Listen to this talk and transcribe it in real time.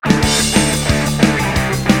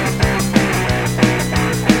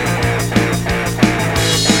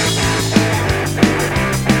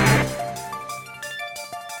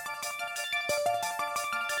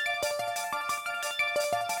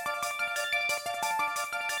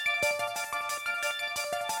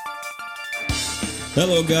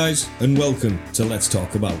Hello guys, and welcome to Let's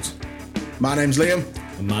Talk About. My name's Liam.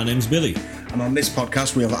 And my name's Billy. And on this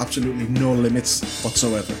podcast we have absolutely no limits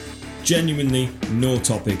whatsoever. Genuinely, no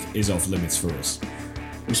topic is off limits for us.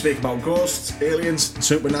 We speak about ghosts, aliens,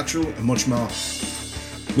 supernatural and much more.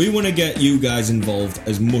 We want to get you guys involved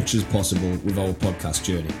as much as possible with our podcast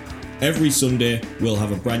journey. Every Sunday we'll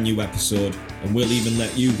have a brand new episode, and we'll even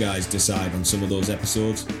let you guys decide on some of those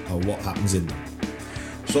episodes or what happens in them.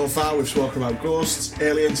 So far we've spoken about ghosts,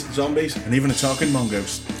 aliens, zombies and even a talking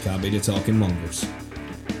mongoose. Can't be the talking mongoose.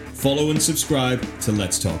 Follow and subscribe to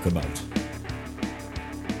Let's Talk About.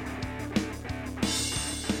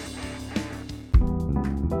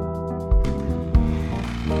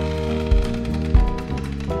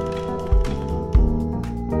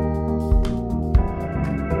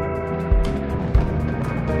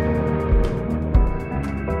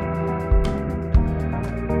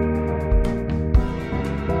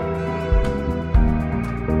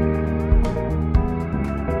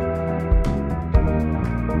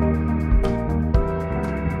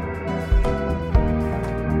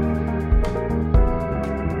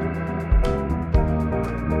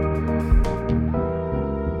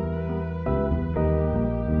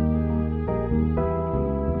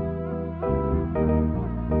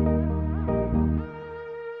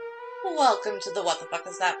 Welcome to the What the Fuck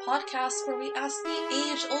Is That podcast, where we ask the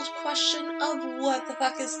age-old question of what the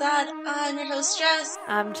fuck is that? I'm your host, Jess.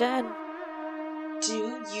 I'm Jen.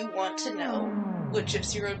 Do you want to know what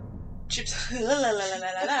Gypsy Road...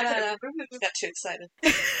 Got too excited.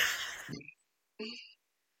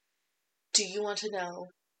 Do you want to know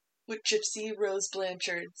what Gypsy Rose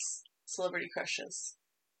Blanchard's celebrity crush is?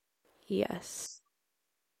 Yes.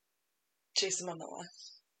 Jason Momoa.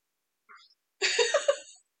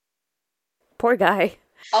 Poor guy.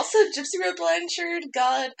 Also, Gypsy Rose Blanchard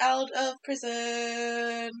got out of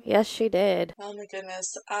prison. Yes, she did. Oh my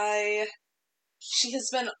goodness. She has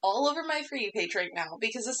been all over my For You page right now,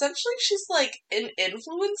 because essentially she's like an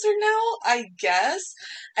influencer now, I guess.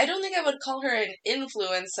 I don't think I would call her an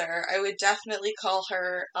influencer. I would definitely call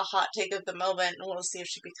her a hot take of the moment, and we'll see if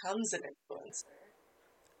she becomes an influencer.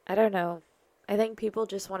 I don't know. I think people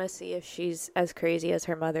just want to see if she's as crazy as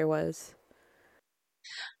her mother was.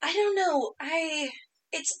 I don't know.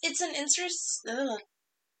 It's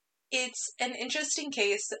an interesting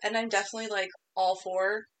case, and I'm definitely like all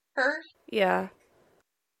for her. Yeah.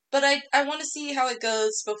 But I want to see how it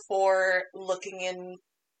goes before looking in.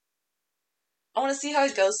 I want to see how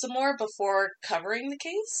it goes some more before covering the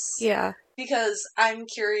case. Yeah. Because I'm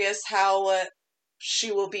curious how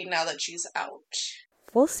she will be now that she's out.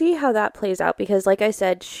 We'll see how that plays out, because like I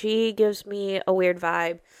said, she gives me a weird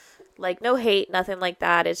vibe. Like, no hate, nothing like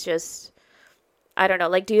that. It's just, I don't know.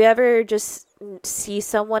 Like, do you ever just see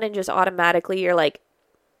someone and just automatically you're like,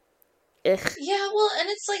 ugh? Yeah, well, and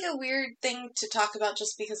it's like a weird thing to talk about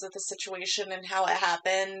just because of the situation and how it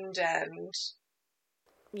happened and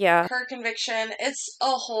Yeah. her conviction. It's a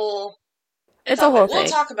whole thing. We'll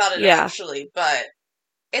talk about it, Yeah. actually, but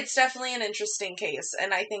it's definitely an interesting case,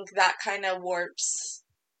 and I think that kind of warps,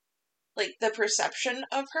 like, the perception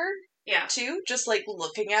of her. Yeah. Too, just like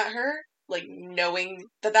looking at her, like knowing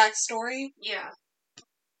the backstory. Yeah.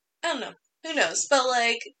 I don't know. Who knows? But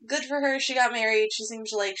like, good for her. She got married. She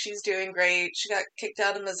seems like she's doing great. She got kicked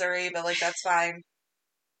out of Missouri, but like, that's fine.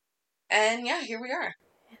 And yeah, here we are.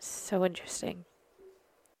 It's so interesting.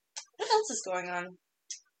 What else is going on?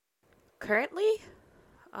 Currently?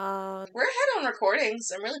 We're ahead on recordings.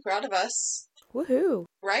 I'm really proud of us. Woohoo.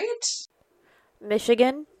 Right?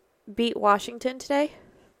 Michigan beat Washington today.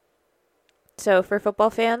 So, for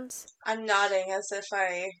football fans, I'm nodding as if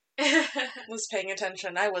I was paying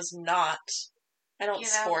attention. I was not. I don't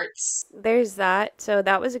sports. there's that. So,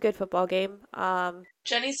 that was a good football game.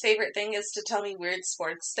 Jenny's favorite thing is to tell me weird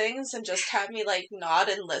sports things and just have me, like, nod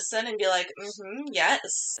and listen and be like,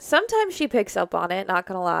 yes. Sometimes she picks up on it, not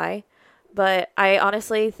gonna lie. But I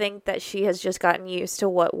honestly think that she has just gotten used to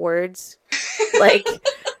what words, like,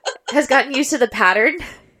 has gotten used to the pattern.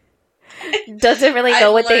 Doesn't really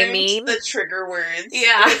know what they mean. The trigger words.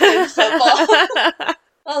 Yeah. Within football.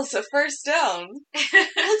 Oh, so first down.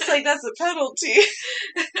 Looks like that's a penalty.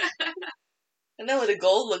 I know what a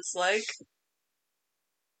goal looks like.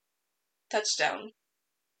 Touchdown.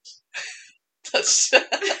 Touchdown.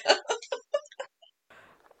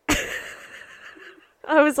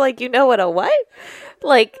 I was like, you know what a what?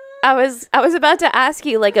 Like, I was about to ask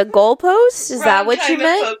you, like, a goalpost? Is that what you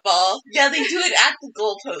meant? Football. Yeah, they do it at the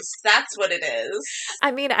goalpost. That's what it is.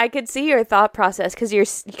 I mean, I could see your thought process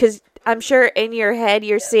because I'm sure in your head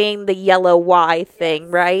you're seeing the yellow Y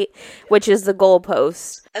thing, right? Which is the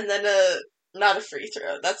goalpost. And then Not a free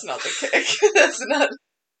throw. That's not the kick. That's not...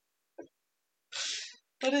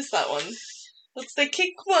 What is that one? What's the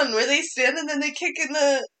kick one where they stand and then they kick in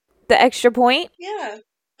the... The extra point? Yeah.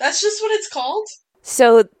 That's just what it's called?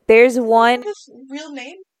 So there's one... Real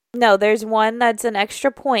name? No, there's one that's an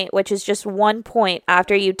extra point, which is just 1 point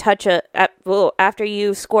after you after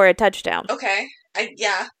you score a touchdown. Okay.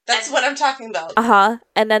 Yeah, that's what I'm talking about. Uh-huh.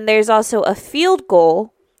 And then there's also a field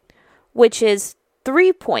goal, which is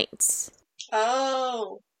 3 points.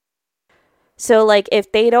 Oh. So, like,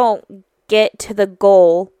 if they don't get to the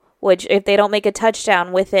goal, which if they don't make a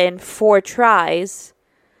touchdown within 4 tries,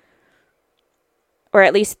 or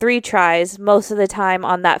at least 3 tries, most of the time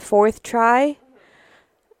on that 4th try,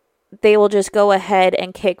 they will just go ahead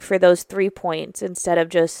and kick for those 3 points instead of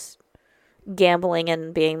just gambling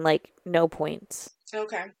and being like, no points.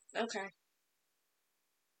 Okay.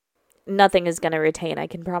 Nothing is going to retain, I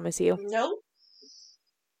can promise you. Nope.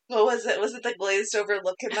 What was it? Was it the glazed over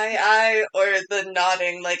look in my eye or the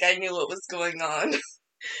nodding like I knew what was going on?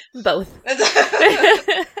 Both.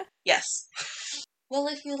 Yes. Well,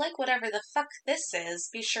 if you like whatever the fuck this is,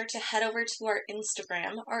 be sure to head over to our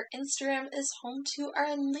Instagram. Our Instagram is home to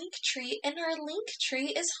our Linktree, and our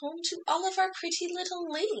Linktree is home to all of our pretty little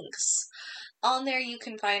links. On there you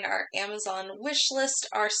can find our Amazon wish list,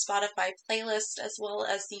 our Spotify playlist, as well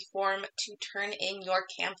as the form to turn in your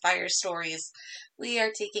campfire stories. We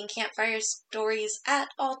are taking campfire stories at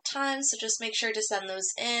all times, so just make sure to send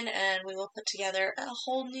those in, and we will put together a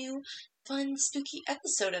whole new, fun, spooky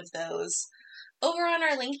episode of those. Over on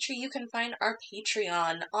our Linktree, you can find our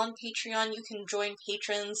Patreon. On Patreon, you can join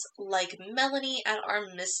patrons like Melanie at our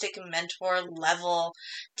Mystic Mentor level.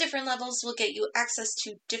 Different levels will get you access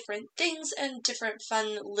to different things and different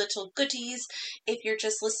fun little goodies. If you're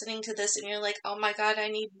just listening to this and you're like, oh my god, I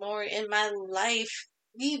need more in my life,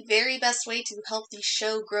 the very best way to help the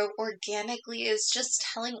show grow organically is just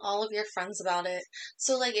telling all of your friends about it.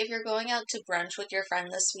 So, like, if you're going out to brunch with your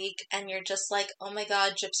friend this week and you're just like, oh my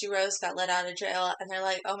god, Gypsy Rose got let out of jail, and they're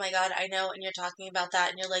like, oh my god, I know, and you're talking about that,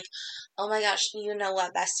 and you're like, oh my gosh, you know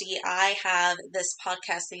what, bestie, I have this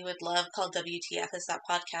podcast that you would love called WTF is That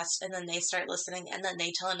Podcast, and then they start listening, and then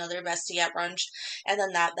they tell another bestie at brunch, and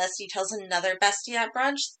then that bestie tells another bestie at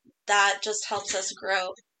brunch. That just helps us grow.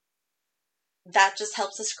 That just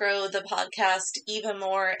helps us grow the podcast even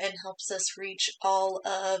more and helps us reach all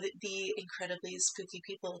of the incredibly spooky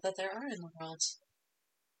people that there are in the world.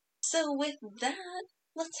 So with that,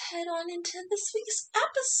 let's head on into this week's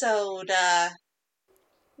episode.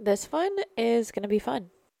 This one is going to be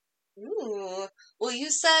fun. Ooh. Well,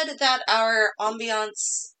 you said that our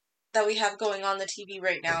ambiance that we have going on the TV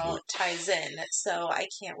right now ties in, so I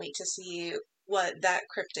can't wait to see what that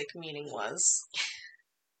cryptic meaning was.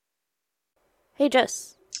 Hey,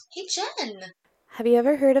 Jess. Hey, Jen. Have you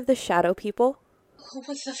ever heard of the Shadow People?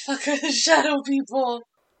 What the fuck are the Shadow People?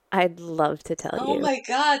 I'd love to tell you. Oh my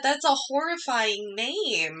god, that's a horrifying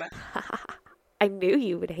name. I knew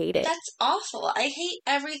you would hate it. That's awful. I hate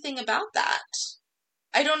everything about that.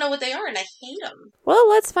 I don't know what they are and I hate them. Well,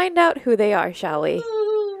 let's find out who they are, shall we?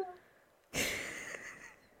 Ooh.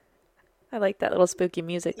 I like that little spooky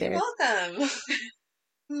music there. You're welcome.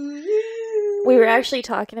 We were actually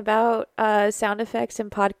talking about sound effects and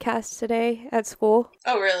podcasts today at school.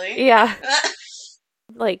 Oh, really? Yeah.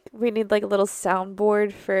 Like, we need like a little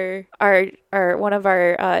soundboard for our one of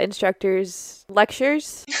our instructors'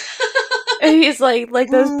 lectures. And he's like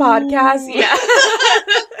those podcasts. Yeah.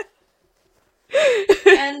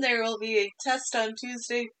 And there will be a test on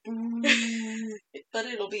Tuesday. But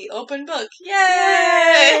it'll be open book.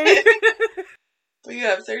 Yay! But you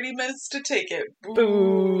have 30 minutes to take it.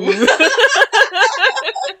 Boo.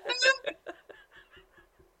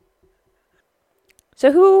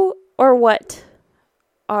 So who or what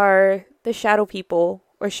are the Shadow People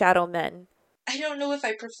or Shadow Men? I don't know if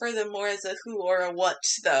I prefer them more as a who or a what,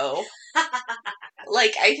 though.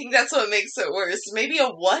 Like, I think that's what makes it worse. Maybe a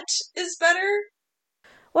what is better?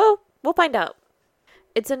 Well, we'll find out.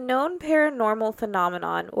 It's a known paranormal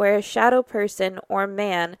phenomenon where a shadow person or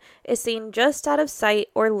man is seen just out of sight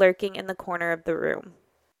or lurking in the corner of the room.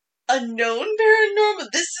 A known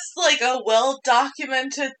paranormal? This is like a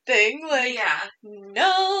well-documented thing? Like, Yeah.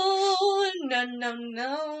 No.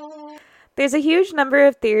 There's a huge number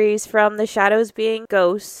of theories, from the shadows being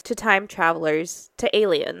ghosts to time travelers to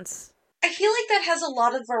aliens. I feel like that has a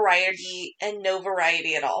lot of variety and no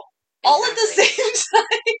variety at all. All at the Exactly. same time.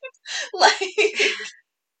 Like...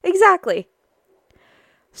 Exactly.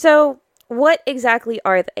 So, what exactly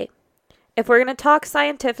are they? If we're going to talk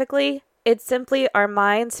scientifically, it's simply our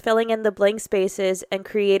minds filling in the blank spaces and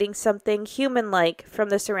creating something human-like from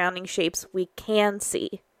the surrounding shapes we can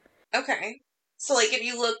see. Okay. So, like, if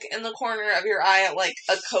you look in the corner of your eye at, like,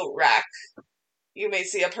 a coat rack, you may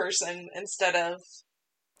see a person instead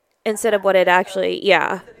of what it actually,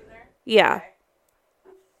 yeah. Yeah. Okay.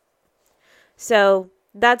 So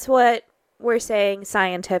that's what we're saying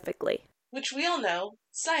scientifically. Which we all know,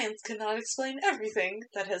 science cannot explain everything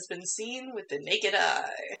that has been seen with the naked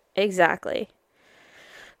eye. Exactly.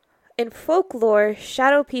 In folklore,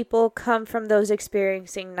 shadow people come from those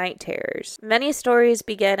experiencing night terrors. Many stories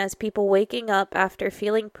begin as people waking up after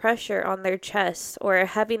feeling pressure on their chests or a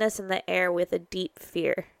heaviness in the air with a deep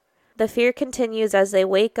fear. The fear continues as they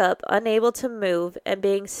wake up unable to move and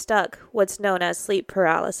being stuck, what's known as sleep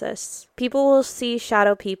paralysis. People will see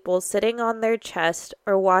shadow people sitting on their chest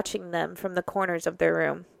or watching them from the corners of their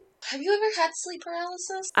room. Have you ever had sleep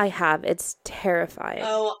paralysis? I have. It's terrifying.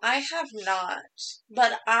 Oh, I have not.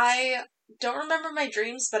 But I don't remember my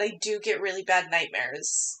dreams, but I do get really bad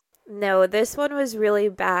nightmares. No, this one was really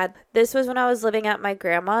bad. This was when I was living at my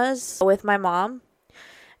grandma's with my mom.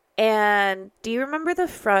 And do you remember the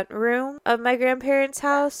front room of my grandparents'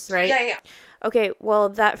 house? Right? Yeah. Okay, well,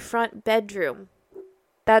 that front bedroom,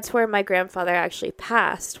 that's where my grandfather actually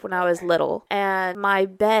passed when I was little. And my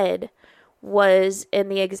bed was in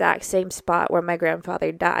the exact same spot where my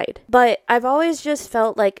grandfather died. But I've always just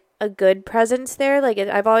felt like a good presence there. Like,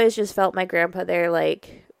 I've always just felt my grandpa there,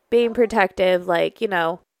 like, being protective, like, you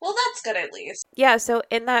know. Well, that's good at least. Yeah, so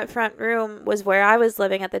in that front room was where I was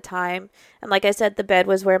living at the time. And like I said, the bed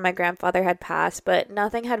was where my grandfather had passed, but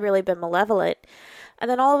nothing had really been malevolent. And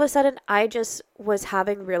then all of a sudden, I just was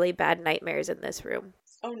having really bad nightmares in this room.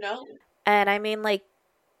 Oh, no. And I mean, like,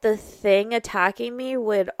 the thing attacking me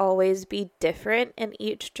would always be different in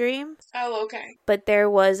each dream. Oh, okay. But there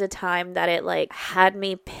was a time that it, like, had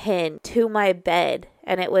me pinned to my bed,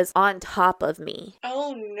 and it was on top of me.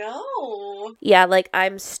 Oh, no. Yeah, like,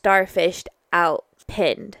 I'm starfished out,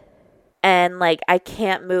 pinned. And, like, I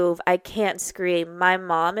can't move. I can't scream. My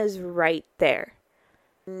mom is right there.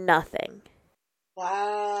 Nothing.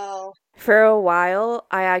 Wow. For a while,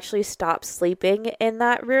 I actually stopped sleeping in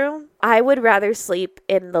that room. I would rather sleep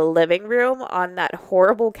in the living room on that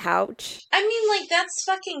horrible couch. I mean, like, that's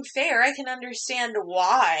fucking fair. I can understand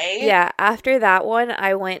why. Yeah, after that one,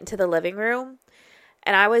 I went to the living room.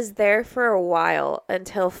 And I was there for a while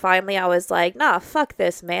until finally I was like, nah, fuck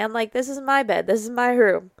this, man. Like, this is my bed. This is my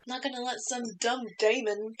room. I'm not gonna let some dumb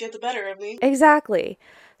Damon get the better of me. Exactly.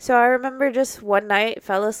 So I remember just one night,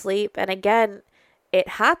 fell asleep, and again, it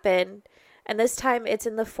happened. And this time it's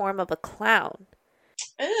in the form of a clown.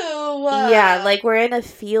 Ew. Yeah, like we're in a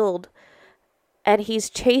field and he's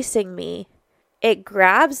chasing me. It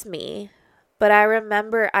grabs me. But I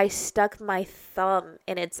remember I stuck my thumb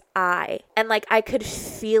in its eye. And, like, I could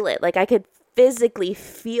feel it. Like, I could physically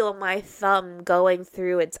feel my thumb going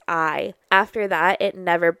through its eye. After that, it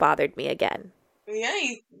never bothered me again. Yeah,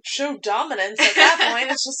 you show dominance at that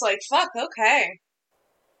point. It's just like, fuck, okay.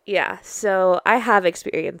 Yeah, so I have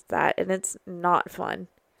experienced that, and it's not fun.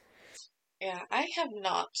 Yeah, I have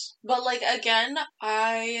not. But, like, again,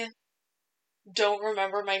 I don't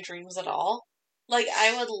remember my dreams at all. Like,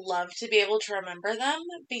 I would love to be able to remember them,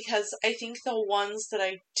 because I think the ones that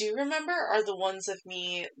I do remember are the ones of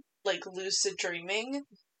me, like, lucid dreaming,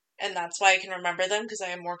 and that's why I can remember them, because I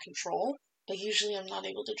have more control. But usually I'm not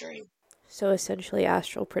able to dream. So essentially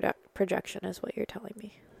astral projection is what you're telling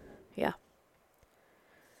me. Yeah.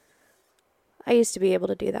 I used to be able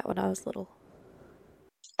to do that when I was little.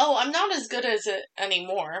 Oh, I'm not as good as it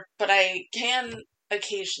anymore, but I can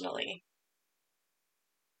occasionally.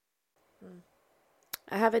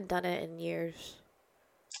 I haven't done it in years.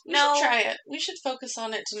 We should try it. We should focus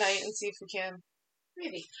on it tonight and see if we can.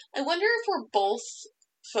 Maybe. I wonder if we're both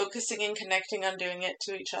focusing and connecting on doing it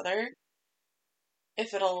to each other,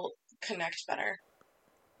 if it'll connect better.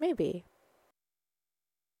 Maybe.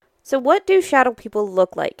 So what do shadow people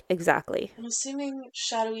look like exactly? I'm assuming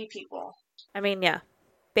shadowy people. I mean, yeah.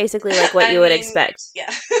 Basically like what you would expect.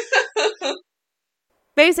 Yeah.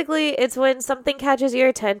 Basically, it's when something catches your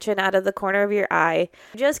attention out of the corner of your eye.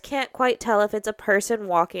 You just can't quite tell if it's a person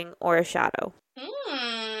walking or a shadow.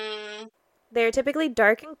 They're typically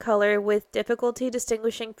dark in color with difficulty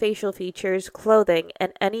distinguishing facial features, clothing,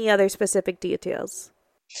 and any other specific details.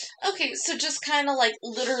 Okay, so just kind of like,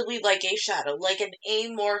 literally like a shadow. Like an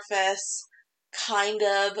amorphous kind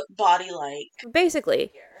of body-like.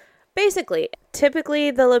 Basically,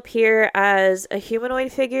 typically they'll appear as a humanoid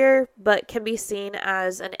figure, but can be seen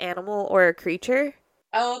as an animal or a creature.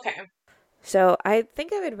 Oh, okay. So I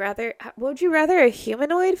think would you rather a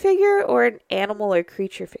humanoid figure or an animal or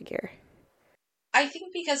creature figure? I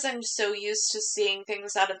think because I'm so used to seeing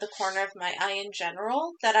things out of the corner of my eye in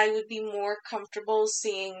general, that I would be more comfortable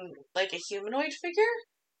seeing, like, a humanoid figure.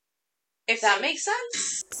 If that makes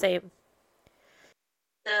sense. Same.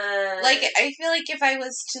 Like, I feel like if I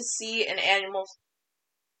was to see an animal...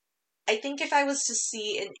 I think if I was to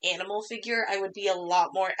see an animal figure, I would be a lot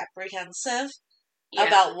more apprehensive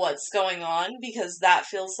about what's going on, because that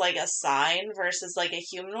feels like a sign versus, like, a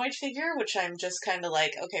humanoid figure, which I'm just kind of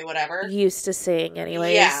like, okay, whatever. Used to seeing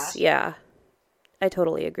anyways. Yeah. I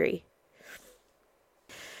totally agree.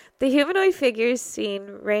 The humanoid figures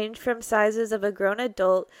seen range from sizes of a grown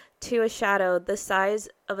adult to a shadow the size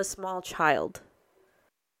of a small child.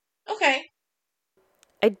 Okay.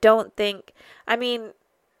 I don't think... I mean,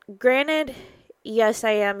 granted, yes,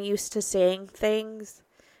 I am used to seeing things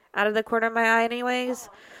out of the corner of my eye anyways,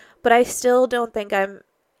 but I still don't think I'm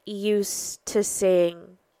used to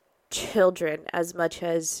seeing children as much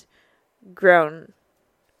as grown.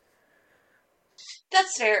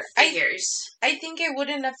 That's fair. Figures. I think it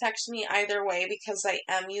wouldn't affect me either way because I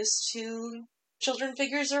am used to children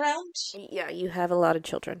figures around. Yeah, you have a lot of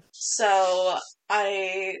children. So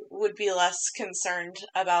I would be less concerned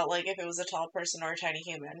about, like, if it was a tall person or a tiny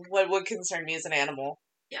human. What would concern me is an animal.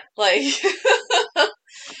 Yeah. Like,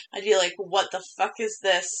 I'd be like, what the fuck is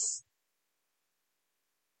this?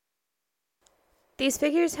 These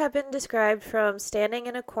figures have been described from standing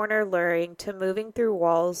in a corner luring to moving through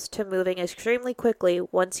walls to moving extremely quickly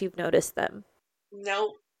once you've noticed them.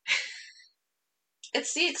 Nope.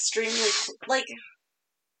 It's the extremely, like,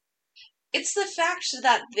 it's the fact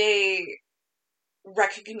that they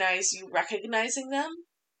recognize you recognizing them.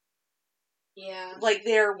 Yeah. Like,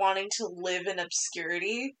 they're wanting to live in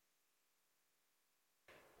obscurity.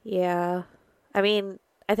 Yeah. I mean,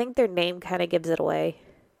 I think their name kind of gives it away.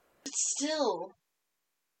 But still.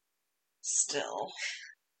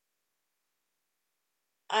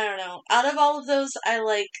 I don't know. Out of all of those, I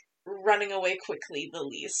like running away quickly the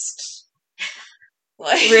least.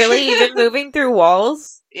 Like, Really? Even moving through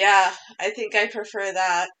walls? Yeah, I think I prefer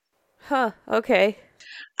that. Huh, okay.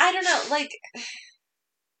 I don't know, like,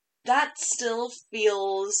 that still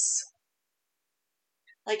feels,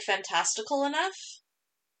 like, fantastical enough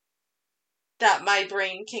that my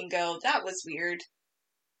brain can go, that was weird.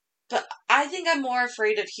 But I think I'm more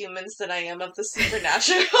afraid of humans than I am of the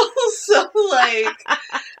supernatural, so, like,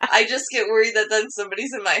 I just get worried that then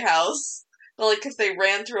somebody's in my house. But, like, if they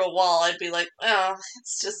ran through a wall, I'd be like, oh,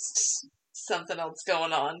 it's just something else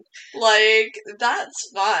going on. Like,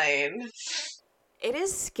 that's fine. It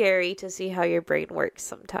is scary to see how your brain works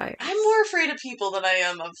sometimes. I'm more afraid of people than I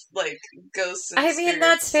am of, like, ghosts and I mean, spirits.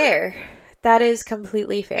 that's fair. That is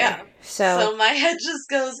completely fair. Yeah. So my head just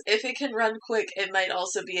goes, if it can run quick, it might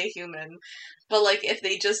also be a human. But, like, if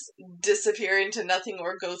they just disappear into nothing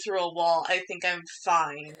or go through a wall, I think I'm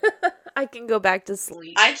fine. I can go back to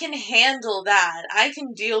sleep. I can handle that. I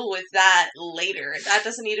can deal with that later. That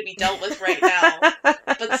doesn't need to be dealt with right now.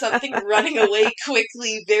 But something running away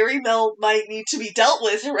quickly very well might need to be dealt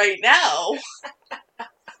with right now.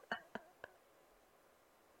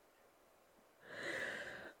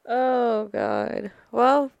 Oh, God.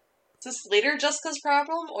 Well, Is this later Jessica's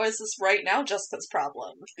problem, or is this right now Jessica's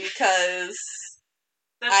problem? Because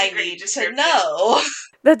That's I a great need to description. know.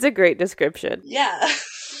 that's a great description. Yeah.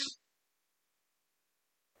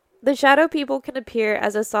 The shadow people can appear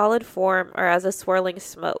as a solid form or as a swirling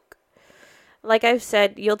smoke. Like I've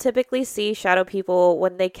said, you'll typically see shadow people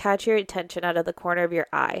when they catch your attention out of the corner of your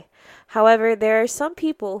eye. However, there are some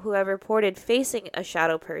people who have reported facing a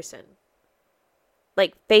shadow person.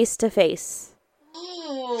 Like, face to face.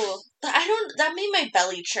 Ooh. That made my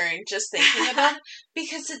belly churn just thinking about it.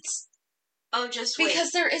 Because it's, Oh, just wait.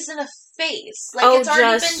 because there isn't a face. Like, Oh, it's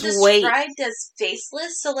already just been wait. described as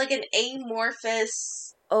faceless, so like an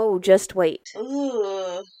amorphous... Oh, just wait.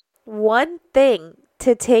 Ooh. One thing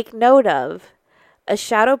to take note of, a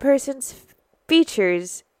shadow person's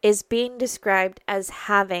features is being described as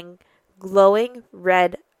having glowing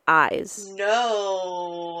red eyes.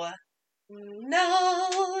 No.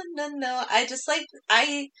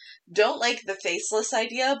 I don't like the faceless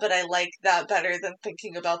idea, but I like that better than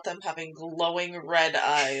thinking about them having glowing red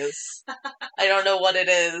eyes. I don't know what it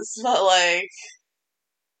is, but like,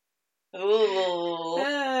 ooh,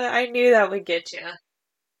 I knew that would get you.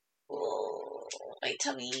 ooh, my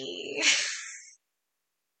tummy.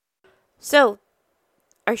 So,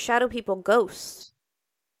 are shadow people ghosts?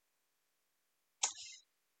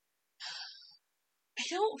 I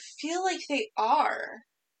don't feel like they are.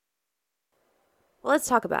 Well, let's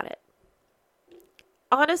talk about it.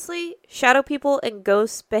 Honestly, shadow people and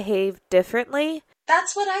ghosts behave differently.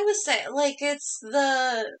 That's what I was saying. Like, it's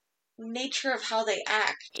the nature of how they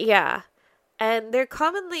act. Yeah. And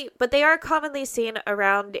they are commonly seen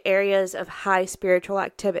around areas of high spiritual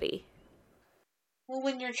activity. Well,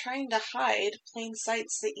 when you're trying to hide, plain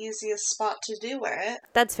sight's the easiest spot to do it.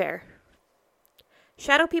 That's fair.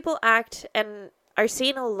 Shadow people act and are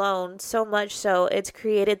seen alone, so much so it's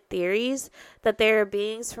created theories that they are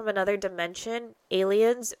beings from another dimension,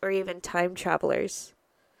 aliens, or even time travelers.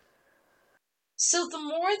 So the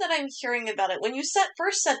more that I'm hearing about it, when you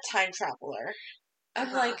first said time traveler,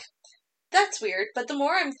 I'm like, that's weird. But the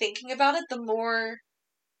more I'm thinking about it, the more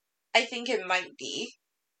I think it might be.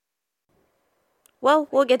 Well,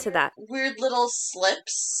 we'll get to that. Weird little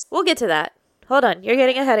slips. We'll get to that. Hold on, you're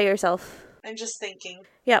getting ahead of yourself. I'm just thinking.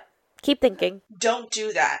 Yep, keep thinking. Don't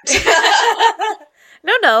do that.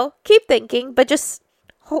 No, keep thinking, but just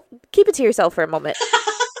keep it to yourself for a moment.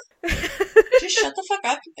 Just shut the fuck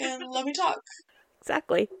up and let me talk.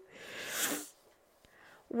 Exactly.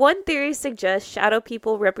 One theory suggests shadow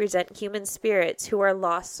people represent human spirits who are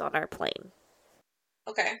lost on our plane.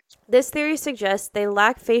 Okay. This theory suggests they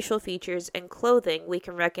lack facial features and clothing we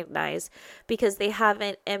can recognize because they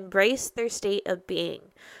haven't embraced their state of being,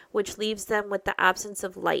 which leaves them with the absence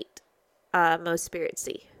of light most spirits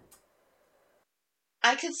see.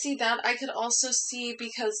 I could see that. I could also see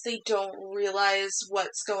because they don't realize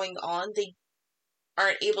what's going on. They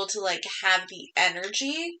aren't able to, have the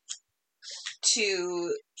energy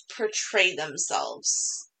to portray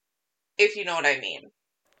themselves, if you know what I mean.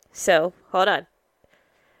 So, hold on.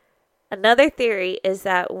 Another theory is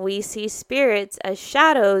that we see spirits as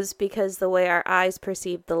shadows because the way our eyes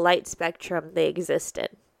perceive the light spectrum they exist in.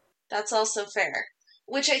 That's also fair.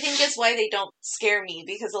 Which I think is why they don't scare me,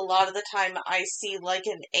 because a lot of the time I see,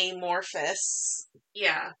 an amorphous...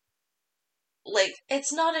 Yeah.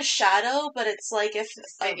 It's not a shadow, but it's if...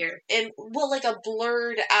 Figure. A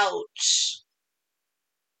blurred out...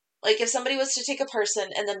 if somebody was to take a person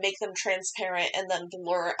and then make them transparent and then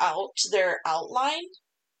blur out their outline...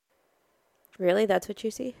 Really? That's what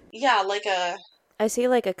you see? Yeah, I see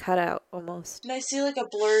a cutout, almost. And I see a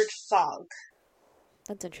blurred fog.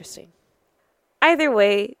 That's interesting. Either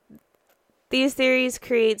way, these theories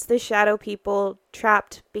creates the shadow people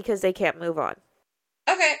trapped because they can't move on.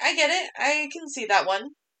 Okay, I get it. I can see that one.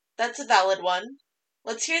 That's a valid one.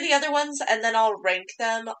 Let's hear the other ones, and then I'll rank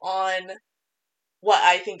them on what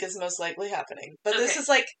I think is most likely happening. But This is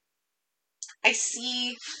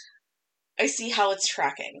I see how it's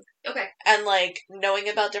tracking. Okay. And knowing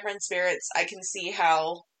about different spirits, I can see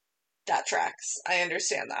how that tracks. I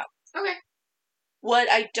understand that. Okay. What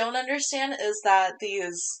I don't understand is that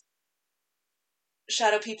these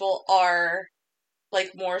shadow people are,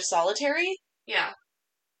 more solitary. Yeah.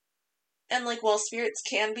 And, while spirits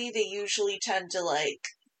can be, they usually tend to,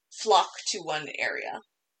 flock to one area.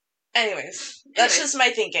 Anyways, that's just my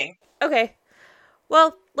thinking. Okay.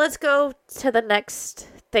 Well, let's go to the next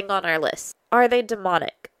thing on our list. Are they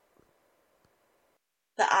demonic?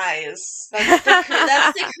 The eyes. That's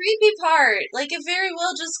the creepy part. It very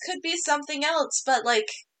well just could be something else, but,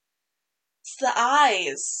 it's the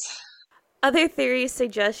eyes. Other theories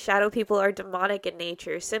suggest shadow people are demonic in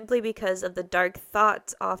nature simply because of the dark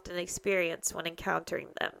thoughts often experienced when encountering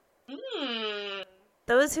them.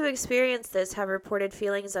 Those who experience this have reported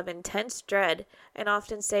feelings of intense dread and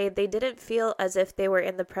often say they didn't feel as if they were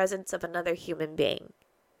in the presence of another human being.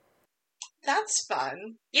 That's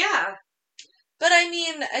fun. Yeah. But I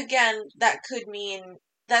mean, again, that could mean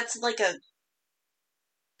that's a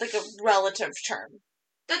relative term.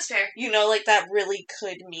 That's fair. That really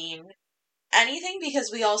could mean anything, because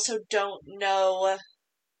we also don't know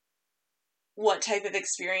what type of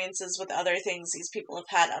experiences with other things these people have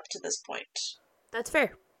had up to this point. That's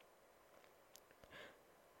fair.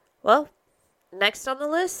 Well, next on the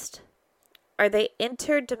list, are they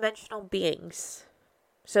interdimensional beings?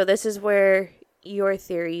 So this is where your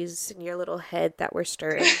theories in your little head that we're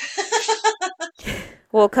stirring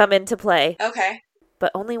will come into play. Okay.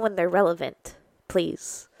 But only when they're relevant,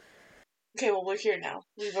 please. Okay, well, we're here now.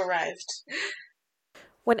 We've arrived.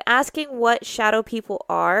 When asking what shadow people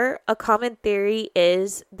are, a common theory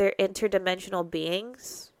is they're interdimensional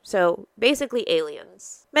beings. So, basically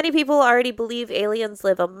aliens. Many people already believe aliens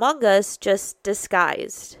live among us, just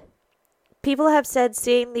disguised. People have said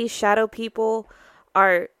seeing these shadow people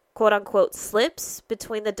are quote-unquote slips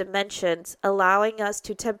between the dimensions, allowing us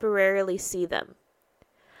to temporarily see them.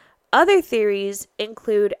 Other theories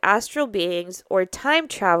include astral beings or time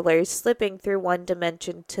travelers slipping through one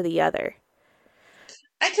dimension to the other.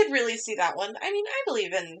 I could really see that one. I mean, I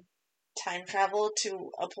believe in time travel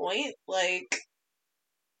to a point,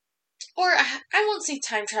 or I won't say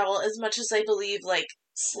time travel as much as I believe,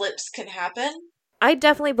 slips can happen. I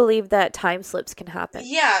definitely believe that time slips can happen.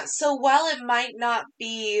 Yeah, so while it might not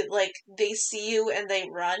be like they see you and they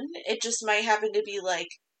run, it just might happen to be like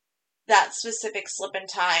that specific slip in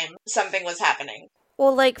time, something was happening.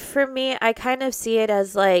 Well, like, for me, I kind of see it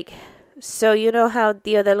as, like, so you know how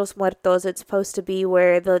Dia de los Muertos, it's supposed to be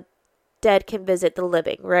where the dead can visit the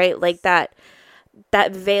living, right? Like, that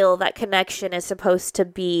veil, that connection is supposed to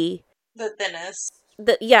be... The thinnest.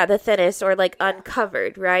 the thinnest, or, like,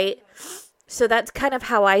 uncovered, right? So that's kind of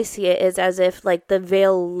how I see it, is as if, like, the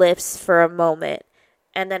veil lifts for a moment,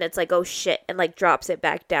 and then it's like, oh shit, and, like, drops it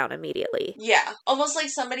back down immediately. Yeah, almost like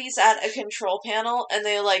somebody's at a control panel and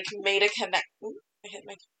they, like, made a connect... Ooh, I hit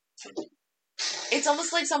my... It's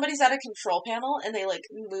almost like somebody's at a control panel and they, like,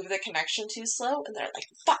 move the connection too slow and they're like,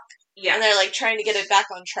 fuck! Yeah. And they're, like, trying to get it back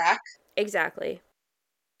on track. Exactly.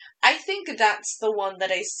 I think that's the one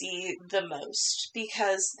that I see the most,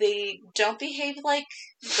 because they don't behave like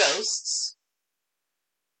ghosts.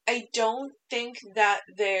 I don't think that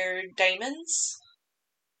they're diamonds,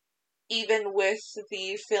 even with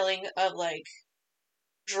the feeling of, like,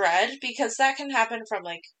 dread, because that can happen from,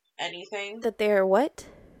 like, anything. That they're what?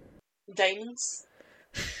 Diamonds.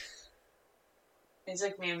 It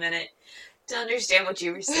took me a minute to understand what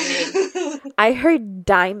you were saying. I heard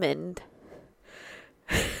diamond.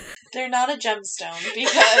 They're not a gemstone,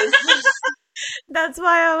 because... That's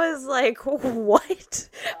why I was like, what?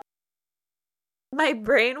 My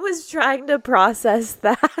brain was trying to process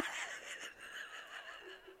that.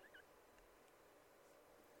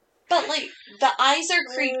 But, like, the eyes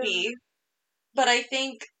are creepy, but I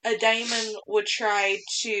think a diamond would try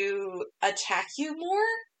to attack you more.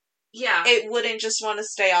 Yeah. It wouldn't just want to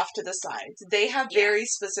stay off to the side. They have very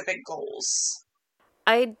specific goals.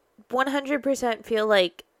 I 100% feel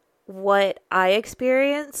like what I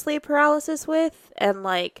experienced sleep paralysis with and,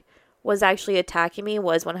 like, was actually attacking me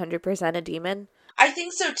was 100% a demon. I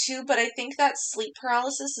think so too, but I think that sleep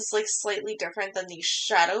paralysis is, like, slightly different than these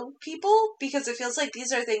shadow people, because it feels like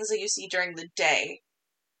these are things that you see during the day.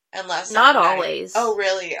 Unless Not at night. always. Oh,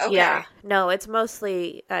 really? Okay. Yeah. No, it's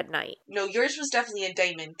mostly at night. No, yours was definitely a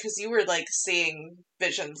diamond, because you were, like, seeing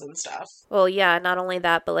visions and stuff. Well, yeah, not only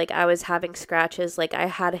that, but, like, I was having scratches. Like, I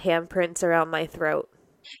had handprints around my throat.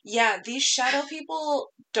 Yeah, these shadow people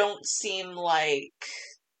don't seem like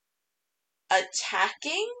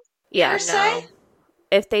attacking, Yeah, per se. no.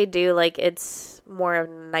 If they do, like, it's more of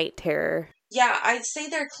night terror. Yeah, I'd say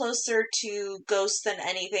they're closer to ghosts than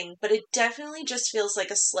anything, but it definitely just feels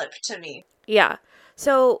like a slip to me. Yeah.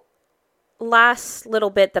 So, last little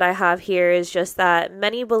bit that I have here is just that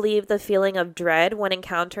many believe the feeling of dread when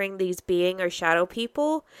encountering these being or shadow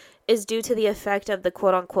people is due to the effect of the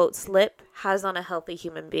quote-unquote slip has on a healthy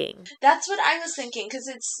human being. That's what I was thinking, because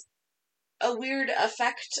it's a weird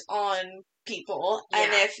effect on people,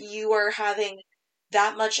 and Yeah. if you are having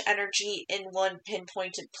that much energy in one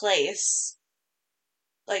pinpointed place,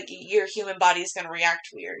 like, your human body is going to react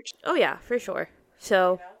weird. Oh yeah, for sure.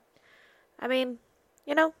 So, I mean,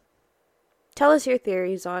 you know, tell us your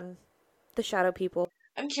theories on the shadow people.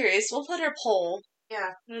 I'm curious. We'll put a poll.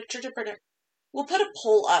 Yeah. We'll put a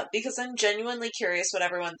poll up because I'm genuinely curious what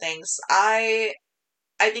everyone thinks. I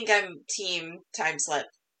think I'm team time slip.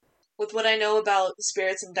 With what I know about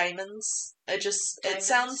spirits and diamonds, it Diamonds?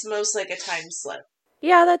 sounds most like a time slip.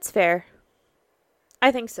 Yeah, that's fair.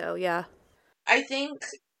 I think so, yeah. I think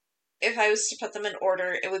if I was to put them in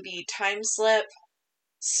order, it would be time slip,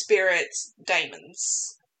 spirit,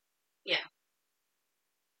 diamonds. Yeah.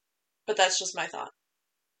 But that's just my thought.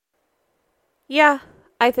 Yeah,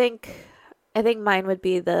 I think mine would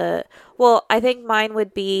be I think mine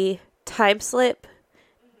would be time slip,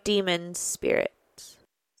 demons, spirits.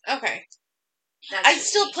 Okay. That's I'd just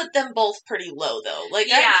still me. put them both pretty low, though. Like,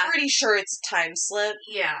 Yeah. I'm pretty sure it's time slip,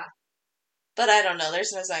 Yeah. but I don't know.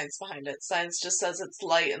 There's no science behind it. Science just says it's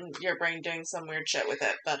light and your brain doing some weird shit with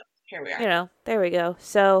it, but here we are. You know, there we go.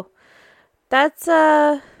 So that's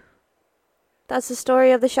the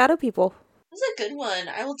story of the shadow people. This is a good one.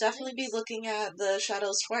 I will definitely be looking at the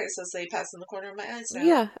shadows twice as they pass in the corner of my eyes now.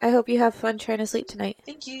 Yeah, I hope you have fun trying to sleep tonight.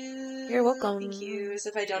 Thank you. You're welcome. Thank you. As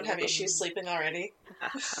if I don't You're have issues sleeping already.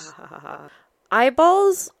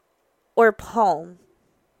 Eyeballs or palm?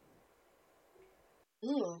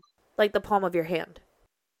 Ooh. Like the palm of your hand.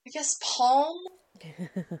 I guess palm?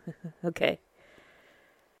 Okay.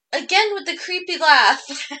 Again with the creepy laugh.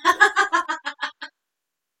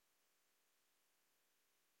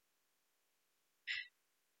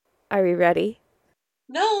 Are we ready?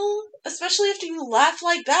 No, especially after you laugh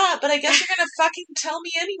like that, but I guess you're gonna fucking tell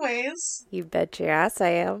me anyways. You bet your ass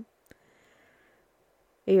I am.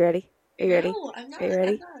 Are you ready? Are you ready? No, I'm not. Are you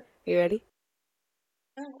ready? I'm not. Are you ready?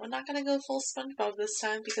 Oh, I'm not gonna go full SpongeBob this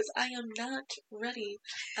time because I am not ready.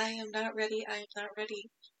 I am not ready. I am not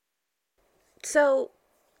ready. So,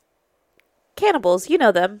 cannibals, you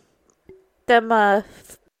know them.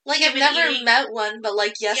 Like, I've never Human-eating. met one, but,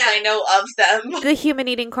 like, yes, Yeah. I know of them. The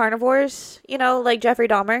human-eating carnivores, you know, like Jeffrey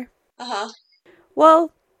Dahmer. Uh-huh.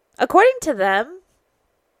 Well, according to them,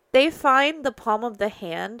 they find the palm of the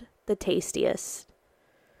hand the tastiest.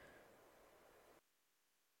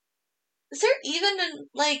 Is there even,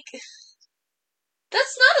 like...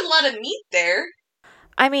 That's not a lot of meat there.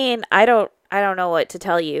 I mean, I don't know what to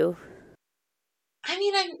tell you. I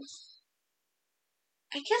mean, I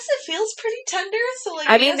guess it feels pretty tender, so, like...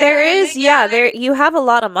 I mean, guess there that would is, make yeah, it- there you have a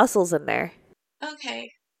lot of muscles in there.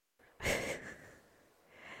 Okay.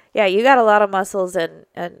 Yeah, you got a lot of muscles and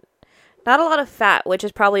not a lot of fat, which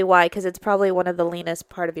is probably why, because it's probably one of the leanest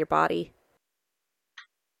part of your body.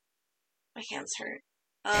 My hands hurt.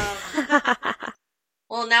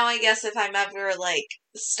 Well, now I guess if I'm ever, like,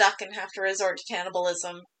 stuck and have to resort to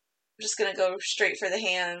cannibalism, I'm just gonna go straight for the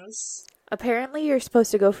hands. Apparently, you're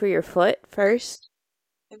supposed to go for your foot first.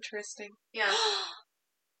 Interesting. Yeah.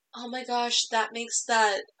 Oh my gosh, that makes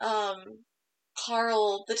that,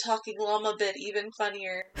 Carl, the talking llama bit even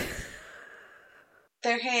funnier.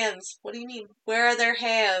 Their hands. What do you mean? Where are their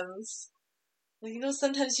hands? Well, you know,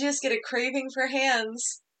 sometimes you just get a craving for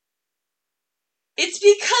hands. It's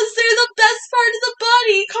because they're the best part of the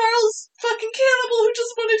body! Carl's fucking cannibal who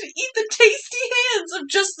just wanted to eat the tasty hands of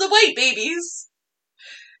just the white babies.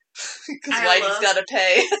 Because I Whitey's love- gotta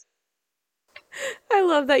pay. I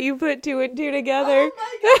love that you put two and two together. Oh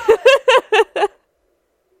my god!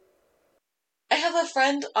 I have a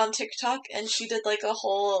friend on TikTok, and she did, like, a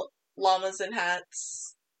whole llamas and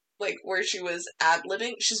hats, like, where she was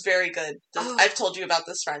ad-libbing. She's very good. Oh. I've told you about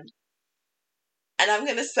this friend. And I'm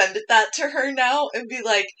gonna send that to her now and be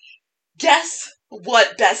like, guess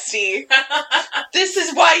what, bestie? This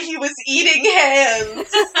is why he was eating hands!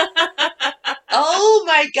 Oh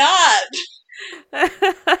my god!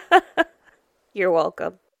 You're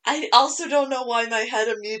welcome. I also don't know why my head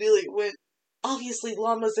immediately went, obviously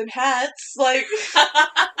llamas and hats, like...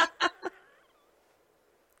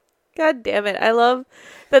 God damn it. I love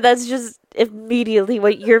that that's just immediately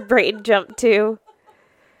what your brain jumped to.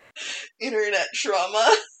 Internet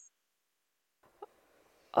trauma.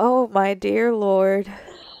 Oh my dear lord.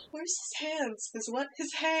 Where's his hands?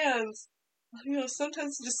 His hands? You know,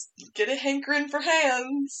 sometimes you just get a hankering for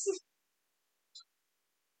hands.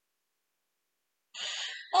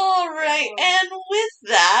 Alright, and with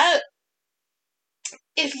that,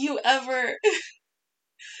 if you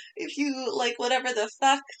like whatever the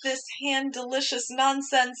fuck this hand delicious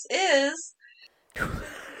nonsense is,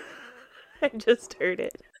 I just heard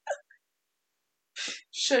it.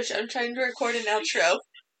 shush, I'm trying to record an outro.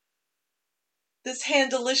 This hand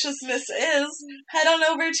deliciousness is, head on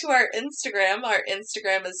over to our Instagram. Our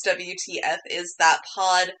Instagram is WTF is that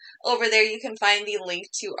pod. Over there you can find the link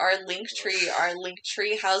to our Linktree. Our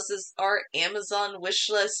Linktree houses our Amazon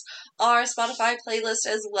wishlist, our Spotify playlist,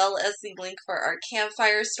 as well as the link for our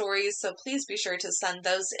campfire stories, so please be sure to send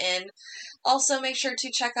those in. Also, make sure to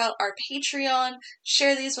check out our Patreon.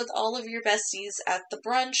 Share these with all of your besties at the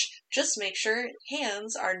brunch. Just make sure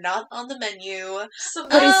hands are not on the menu.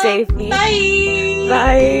 Somebody save me. Bye!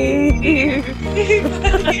 Bye.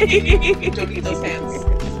 Don't eat those hands.